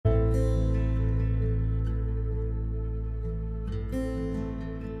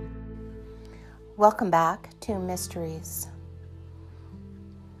Welcome back to Mysteries.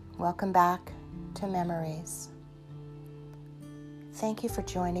 Welcome back to Memories. Thank you for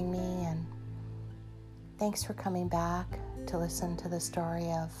joining me, and thanks for coming back to listen to the story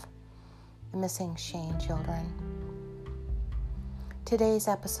of the missing Shane children. Today's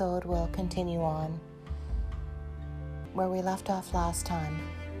episode will continue on where we left off last time,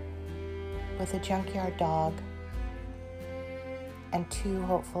 with a junkyard dog and two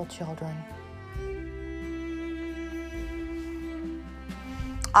hopeful children.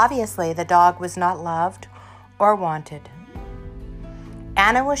 Obviously, the dog was not loved or wanted.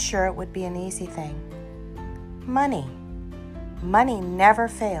 Anna was sure it would be an easy thing. Money. Money never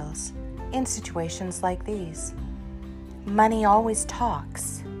fails in situations like these. Money always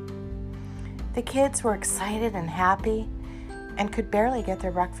talks. The kids were excited and happy and could barely get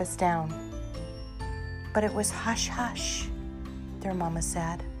their breakfast down. But it was hush hush, their mama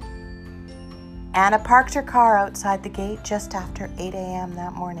said. Anna parked her car outside the gate just after 8 a.m.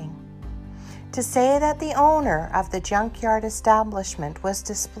 that morning to say that the owner of the junkyard establishment was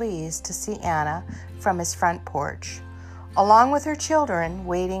displeased to see Anna from his front porch, along with her children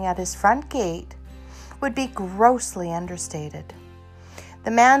waiting at his front gate, would be grossly understated.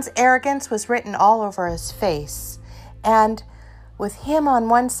 The man's arrogance was written all over his face, and with him on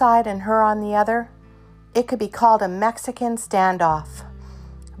one side and her on the other, it could be called a Mexican standoff.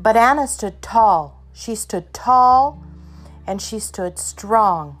 But Anna stood tall. She stood tall, and she stood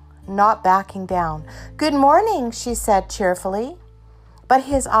strong, not backing down. "Good morning," she said cheerfully, but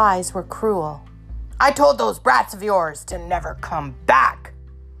his eyes were cruel. "I told those brats of yours to never come back."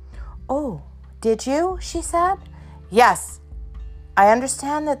 "Oh, did you?" she said. "Yes. I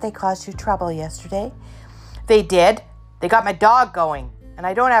understand that they caused you trouble yesterday." "They did. They got my dog going, and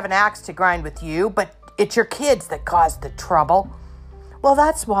I don't have an axe to grind with you, but it's your kids that caused the trouble." "Well,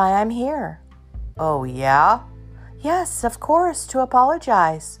 that's why I'm here." "Oh, yeah?" "Yes, of course, to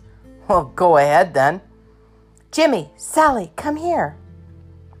apologize." "Well, go ahead then." "Jimmy, Sally, come here."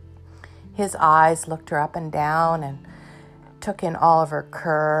 His eyes looked her up and down and took in all of her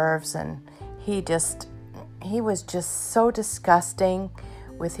curves, and he was just so disgusting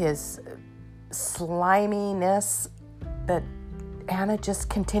with his sliminess that Anna just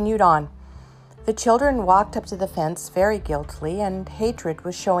continued on. The children walked up to the fence very guiltily, and hatred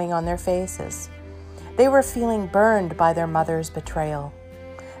was showing on their faces. They were feeling burned by their mother's betrayal.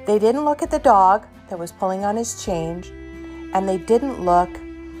 They didn't look at the dog that was pulling on his chain, and they didn't look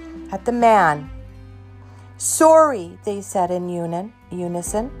at the man. "Sorry," they said in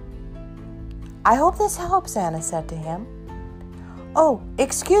unison. "I hope this helps," Anna said to him. "Oh,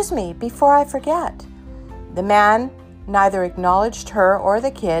 excuse me, before I forget." The man neither acknowledged her or the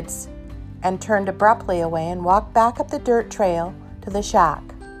kids and turned abruptly away and walked back up the dirt trail to the shack.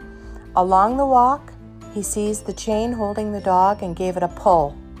 Along the walk, he seized the chain holding the dog and gave it a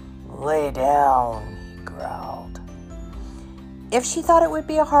pull. "Lay down," he growled. If she thought it would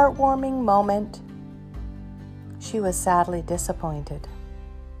be a heartwarming moment, she was sadly disappointed.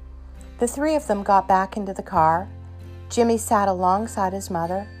 The three of them got back into the car. Jimmy sat alongside his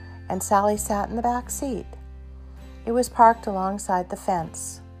mother, and Sally sat in the back seat. It was parked alongside the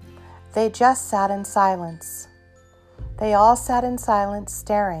fence. They just sat in silence. They all sat in silence,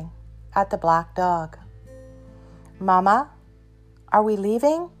 staring at the black dog. "Mama, are we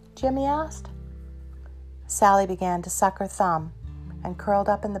leaving?" Jimmy asked. Sally began to suck her thumb and curled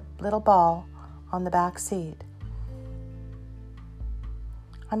up in the little ball on the back seat.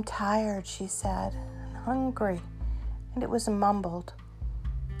 "I'm tired," she said, "and hungry," and it was mumbled.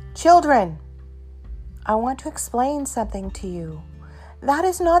 "Children, I want to explain something to you. That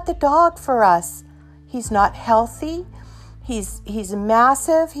is not the dog for us. He's not healthy. He's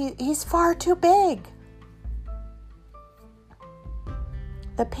massive. He's far too big."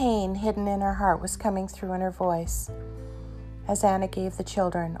 The pain hidden in her heart was coming through in her voice as Anna gave the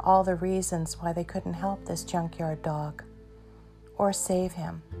children all the reasons why they couldn't help this junkyard dog or save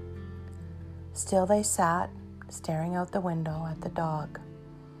him. Still they sat, staring out the window at the dog.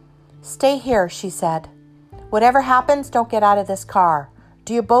 "Stay here," she said. "Whatever happens, don't get out of this car.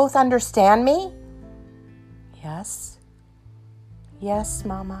 Do you both understand me?" "Yes." "Yes,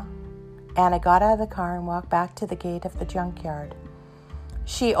 Mama." Anna got out of the car and walked back to the gate of the junkyard.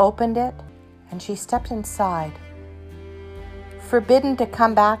 She opened it and she stepped inside. Forbidden to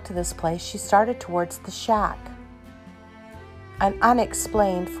come back to this place, she started towards the shack. An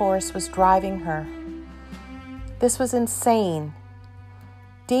unexplained force was driving her. This was insane,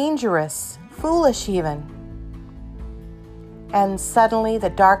 dangerous, foolish even. And suddenly the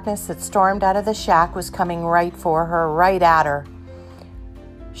darkness that stormed out of the shack was coming right for her, right at her.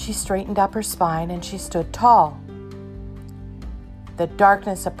 She straightened up her spine and she stood tall. The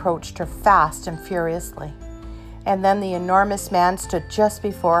darkness approached her fast and furiously, and then the enormous man stood just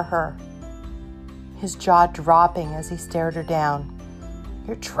before her, his jaw dropping as he stared her down.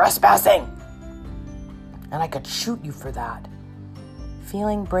 "You're trespassing, and I could shoot you for that."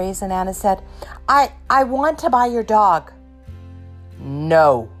 Feeling brazen, Anna said, I want to buy your dog."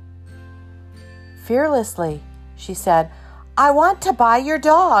 "No." Fearlessly, she said, "I want to buy your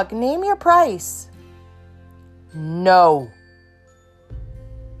dog. Name your price." "No."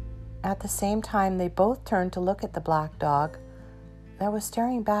 At the same time, they both turned to look at the black dog that was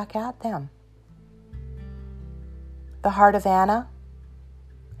staring back at them. The heart of Anna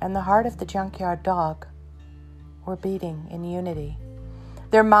and the heart of the junkyard dog were beating in unity,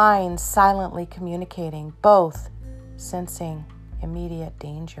 their minds silently communicating, both sensing immediate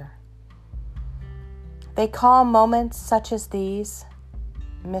danger. They call moments such as these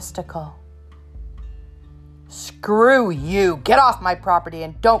mystical. "Screw you! Get off my property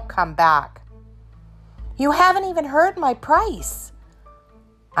and don't come back." "You haven't even heard my price."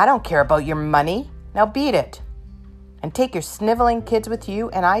 "I don't care about your money. Now beat it. And take your sniveling kids with you,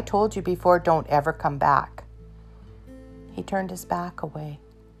 and I told you before, don't ever come back." He turned his back away.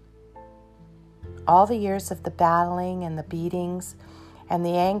 All the years of the battling and the beatings and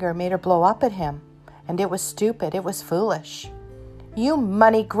the anger made her blow up at him, and it was stupid, it was foolish. "You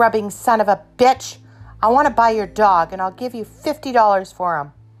money-grubbing son of a bitch! I want to buy your dog, and I'll give you $50 for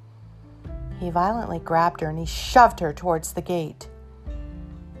him." He violently grabbed her and he shoved her towards the gate.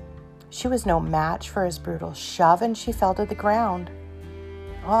 She was no match for his brutal shove, and she fell to the ground.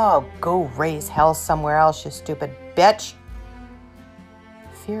 "Oh, go raise hell somewhere else, you stupid bitch."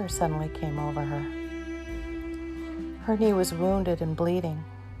 Fear suddenly came over her. Her knee was wounded and bleeding,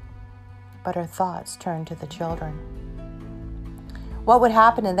 but her thoughts turned to the children. What would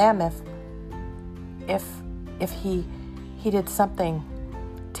happen to them if he did something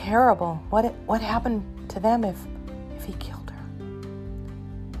terrible? What happened to them if he killed her?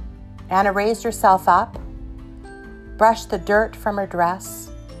 Anna raised herself up, brushed the dirt from her dress,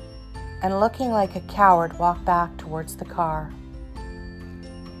 and looking like a coward, walked back towards the car.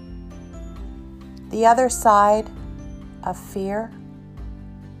 The other side of fear,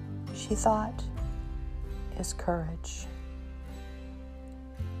 she thought, is courage.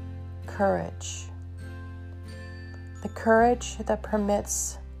 Courage. The courage that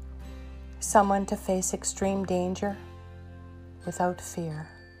permits someone to face extreme danger without fear.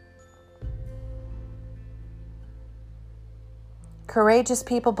 Courageous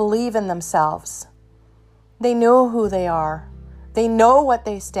people believe in themselves. They know who they are. They know what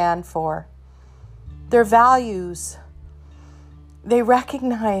they stand for. Their values. They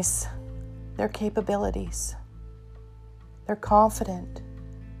recognize their capabilities. They're confident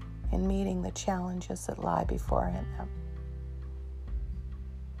in meeting the challenges that lie before them.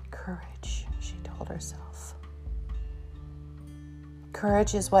 Courage, she told herself.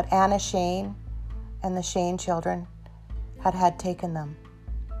 Courage is what Anna Shane and the Shane children had taken them.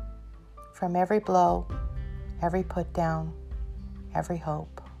 From every blow, every put down, every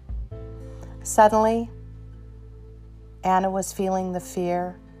hope. Suddenly, Anna was feeling the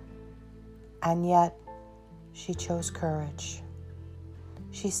fear, and yet she chose courage.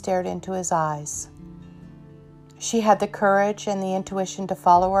 She stared into his eyes. She had the courage and the intuition to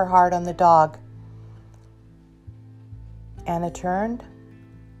follow her heart on the dog. Anna turned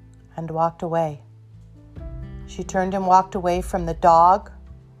and walked away. She turned and walked away from the dog,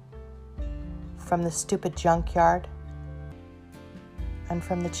 from the stupid junkyard, and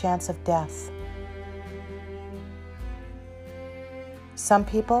from the chance of death. Some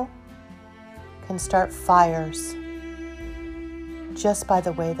people can start fires just by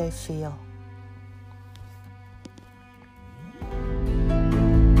the way they feel.